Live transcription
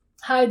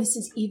Hi, this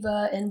is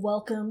Eva, and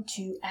welcome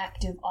to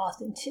Active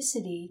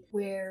Authenticity,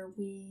 where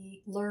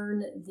we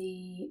learn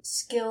the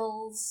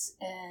skills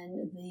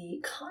and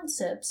the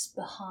concepts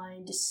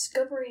behind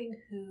discovering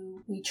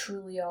who we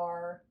truly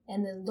are,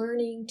 and then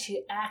learning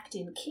to act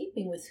in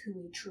keeping with who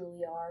we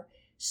truly are.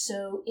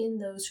 So in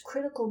those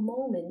critical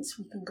moments,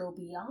 we can go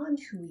beyond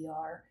who we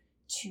are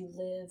to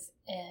live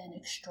an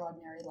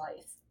extraordinary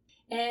life.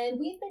 And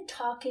we've been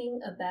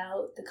talking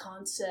about the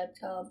concept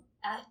of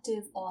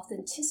active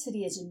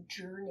authenticity as a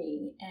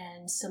journey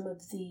and some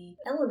of the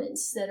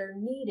elements that are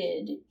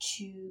needed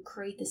to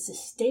create the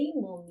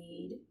sustainable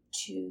need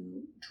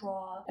to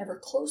draw ever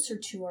closer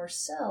to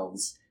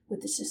ourselves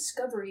with the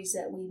discoveries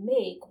that we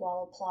make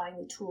while applying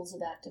the tools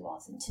of active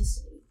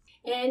authenticity.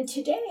 And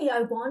today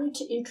I wanted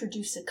to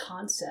introduce a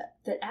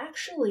concept that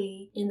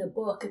actually in the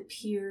book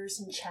appears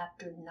in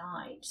chapter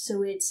 9.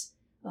 So it's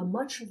a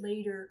much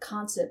later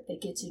concept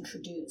that gets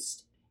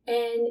introduced.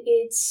 And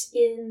it's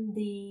in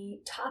the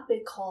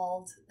topic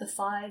called the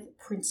 5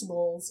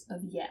 Principles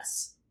of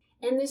Yes.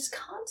 And this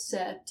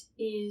concept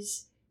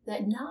is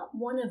that not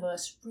one of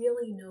us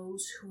really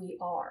knows who we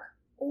are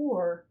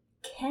or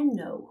can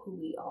know who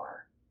we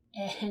are.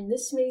 And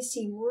this may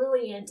seem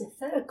really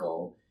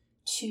antithetical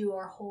to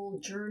our whole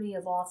journey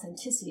of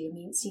authenticity. I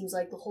mean, it seems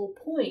like the whole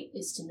point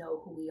is to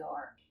know who we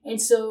are. And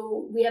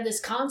so we have this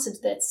concept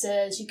that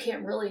says you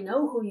can't really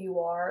know who you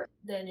are.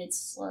 Then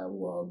it's,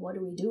 well, what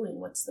are we doing?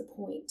 What's the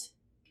point?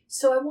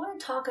 So I want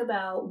to talk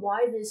about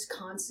why this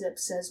concept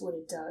says what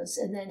it does,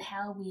 and then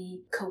how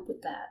we cope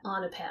with that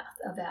on a path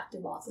of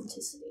active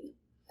authenticity.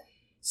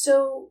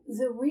 So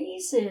the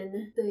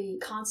reason the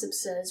concept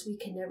says we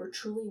can never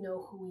truly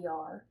know who we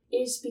are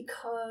is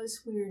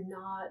because we're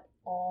not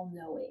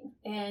all-knowing.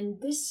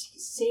 And this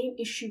same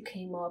issue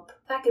came up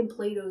back in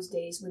Plato's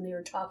days when they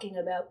were talking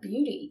about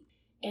beauty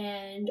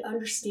and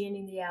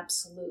understanding the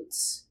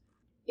absolutes.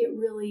 It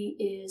really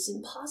is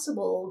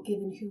impossible,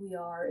 given who we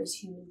are as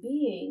human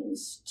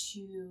beings,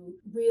 to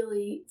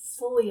really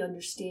fully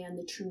understand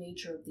the true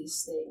nature of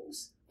these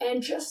things.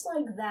 And just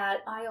like that,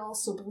 I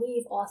also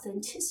believe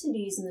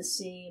authenticity is in the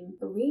same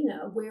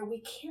arena where we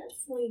can't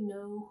fully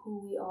know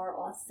who we are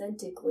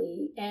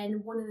authentically.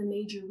 And one of the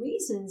major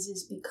reasons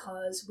is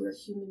because we're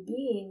human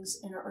beings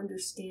and our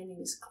understanding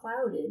is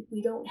clouded.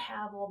 We don't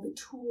have all the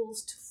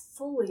tools to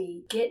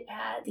fully get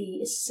at the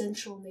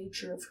essential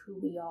nature of who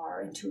we are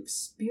and to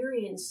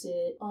experience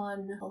it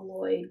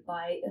unalloyed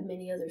by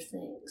many other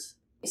things.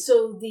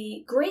 So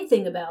the great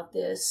thing about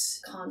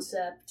this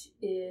concept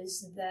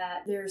is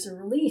that there's a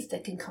relief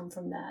that can come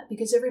from that,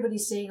 because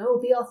everybody's saying, oh,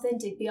 be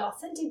authentic,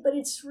 but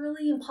it's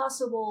really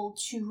impossible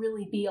to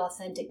really be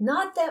authentic.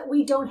 Not that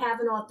we don't have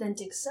an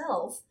authentic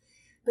self,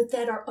 but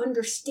that our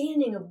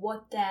understanding of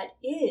what that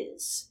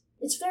is.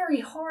 It's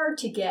very hard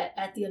to get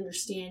at the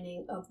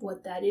understanding of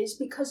what that is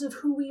because of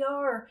who we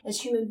are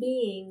as human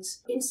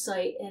beings.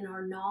 Insight and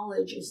our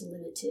knowledge is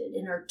limited,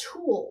 and our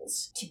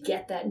tools to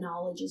get that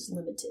knowledge is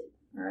limited.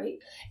 All right.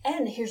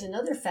 And here's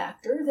another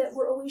factor that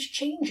we're always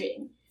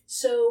changing.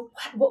 So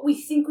what we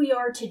think we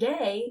are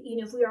today,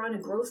 if we are on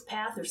a growth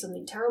path or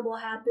something terrible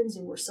happens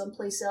and we're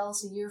someplace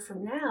else a year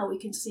from now, it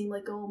can seem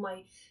like, oh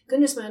my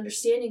goodness, my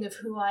understanding of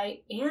who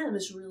I am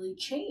has really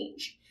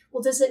changed.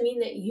 Well, does that mean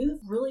that you've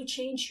really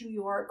changed who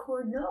you are at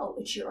core? No,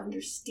 it's your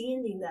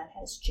understanding that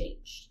has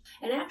changed.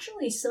 And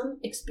actually, some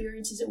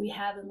experiences that we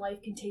have in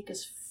life can take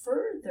us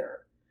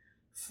further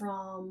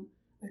from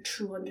a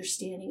true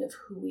understanding of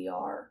who we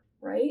are,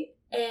 right?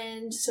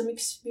 And some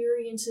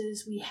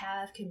experiences we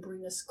have can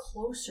bring us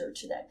closer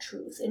to that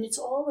truth. And it's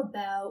all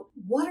about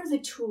what are the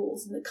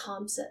tools and the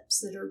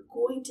concepts that are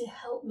going to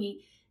help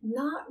me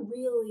not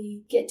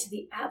really get to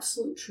the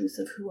absolute truth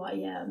of who I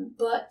am,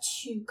 but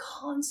to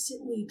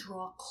constantly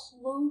draw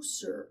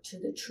closer to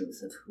the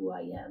truth of who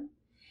I am.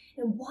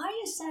 And why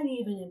is that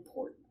even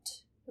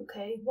important?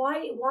 Okay,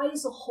 why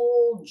is the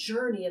whole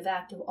journey of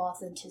active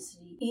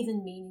authenticity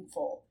even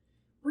meaningful?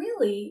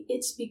 Really,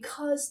 it's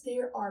because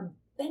there are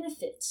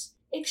benefits,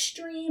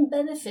 extreme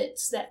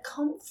benefits that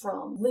come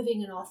from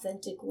living an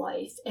authentic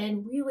life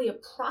and really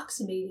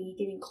approximating and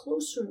getting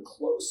closer and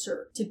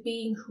closer to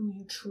being who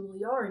you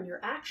truly are in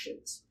your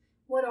actions.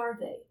 What are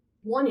they?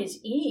 One is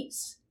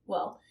ease.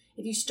 Well,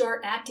 if you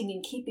start acting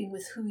in keeping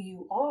with who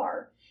you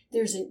are,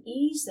 there's an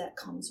ease that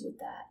comes with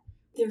that.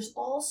 There's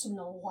also an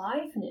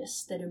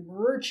aliveness that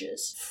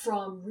emerges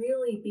from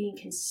really being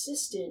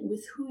consistent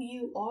with who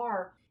you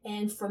are,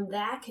 and from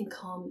that can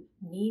come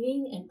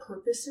meaning and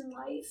purpose in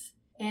life,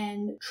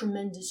 and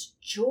tremendous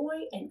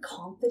joy and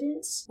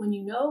confidence when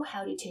you know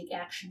how to take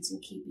actions in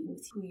keeping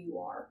with who you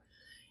are.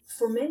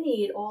 For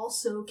many, it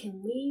also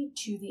can lead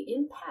to the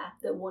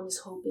impact that one is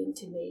hoping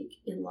to make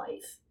in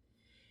life.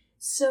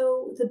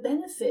 So the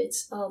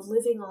benefits of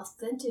living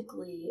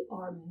authentically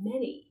are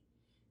many,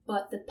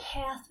 but the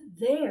path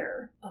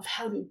there of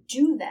how to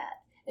do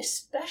that,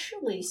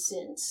 especially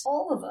since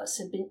all of us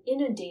have been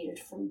inundated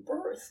from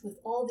birth with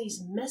all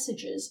these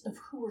messages of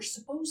who we're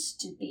supposed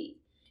to be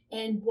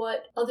and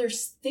what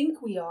others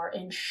think we are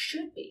and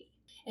should be.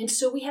 And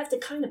so we have to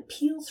kind of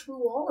peel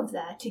through all of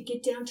that to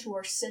get down to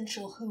our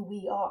essential who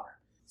we are.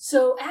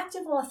 So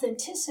active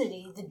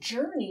authenticity, the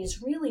journey,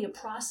 is really a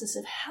process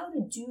of how to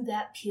do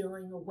that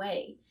peeling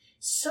away,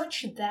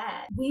 such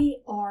that we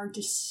are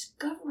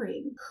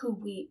discovering who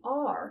we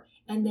are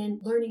and then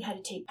learning how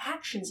to take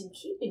actions in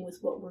keeping with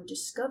what we're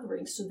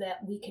discovering so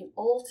that we can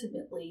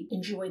ultimately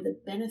enjoy the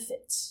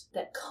benefits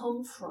that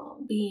come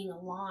from being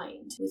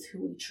aligned with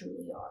who we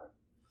truly are.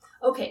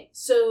 Okay,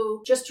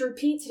 so just to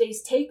repeat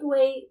today's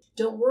takeaway,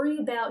 don't worry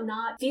about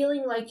not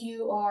feeling like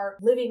you are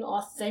living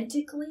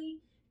authentically,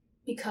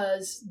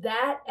 because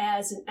that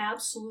as an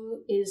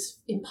absolute is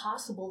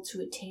impossible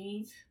to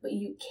attain, but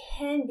you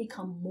can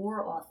become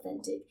more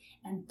authentic,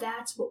 and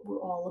that's what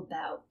we're all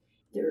about.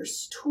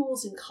 There's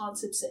tools and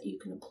concepts that you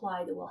can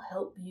apply that will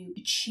help you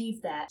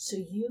achieve that so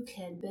you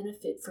can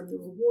benefit from the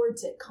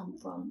rewards that come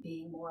from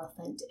being more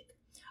authentic.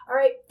 All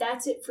right,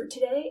 that's it for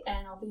today,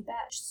 and I'll be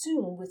back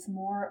soon with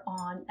more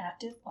on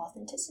active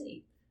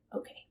authenticity.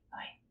 Okay,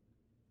 bye.